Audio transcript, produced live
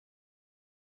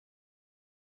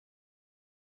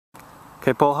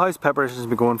Okay, Paul, how's preparations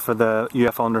been going for the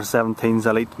UEFA Under-17s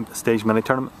Elite Stage Mini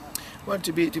Tournament? Well,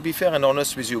 to be fair and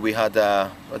honest with you, we had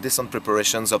decent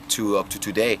preparations up to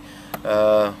today.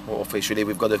 Officially,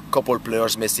 we've got a couple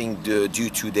players missing due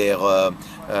to their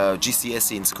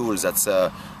GCSE in schools. That's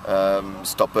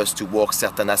stop us to work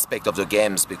certain aspects of the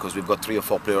games because we've got 3 or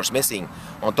 4 players missing.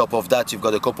 On top of that, you've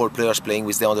got a couple players playing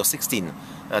with the under-16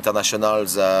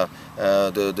 internationals, the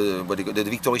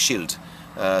Victory Shield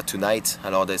tonight.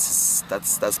 Alors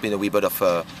that's been a wee bit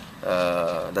of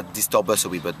that disturbs us a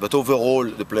wee bit. But overall,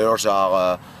 the players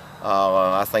are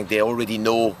I think they already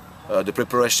know. The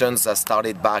preparations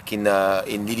started back in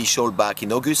Lillishall back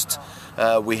in August.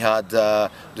 We had the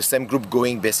same group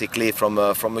going basically from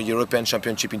a European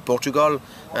Championship in Portugal,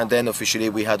 and then officially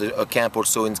we had a camp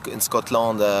also in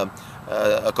Scotland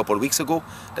a couple of weeks ago.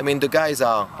 I mean, the guys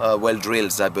are well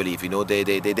drilled, I believe. You know,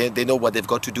 they know what they've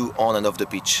got to do on and off the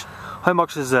pitch. How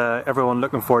much is everyone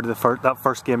looking forward to that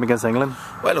first game against England?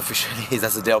 Well, officially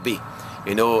that's a derby.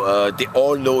 You know, they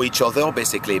all know each other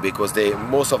basically because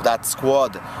most of that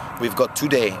squad we've got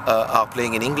today are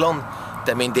playing in England.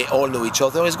 I mean, they all know each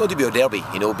other. It's going to be a derby.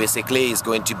 You know, basically it's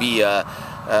going to be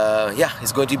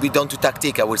it's going to be down to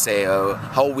tactic, I would say,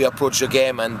 how we approach the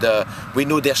game, and we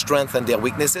know their strengths and their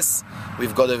weaknesses.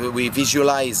 We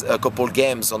visualize a couple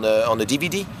games on the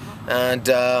DVD,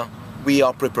 and we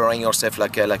are preparing ourselves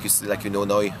like you know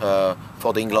now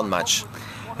for the England match.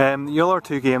 Your other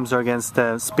 2 games are against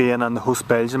Spain and the host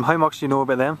Belgium. How much do you know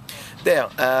about them? They're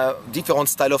different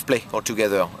style of play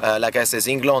altogether. Like I said,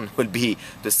 England will be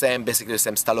basically the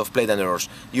same style of play than ours.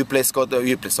 You play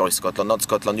Scotland, not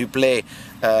Scotland. You play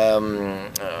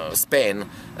Spain,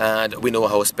 and we know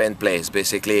how Spain plays.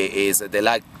 Basically, is they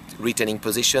like retaining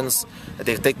positions.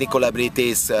 Their technical ability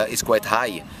is quite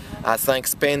high. I think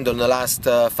Spain in the last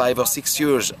 5 or 6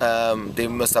 years, they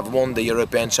must have won the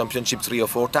European Championship 3 or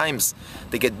 4 times.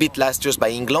 They get beat last year by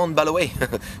England, by the way.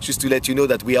 Just to let you know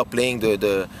that we are playing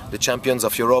the champions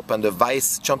of Europe and the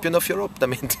vice champion of Europe. I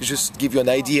mean, to just give you an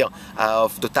idea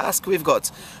of the task we've got.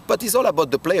 But it's all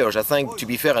about the players. I think, to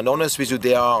be fair and honest with you,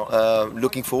 they are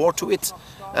looking forward to it.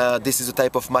 This is the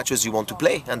type of matches you want to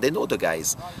play, and they know the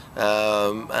guys,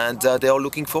 and they are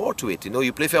looking forward to it. You know,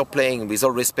 you prefer playing, with all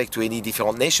respect to any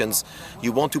different nations,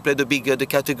 you want to play the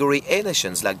category A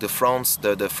nations like the France,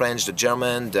 the French, the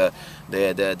German,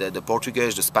 the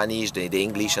Portuguese, the Spanish, the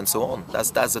English, and so on.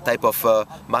 That's the type of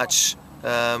match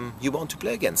you want to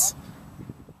play against.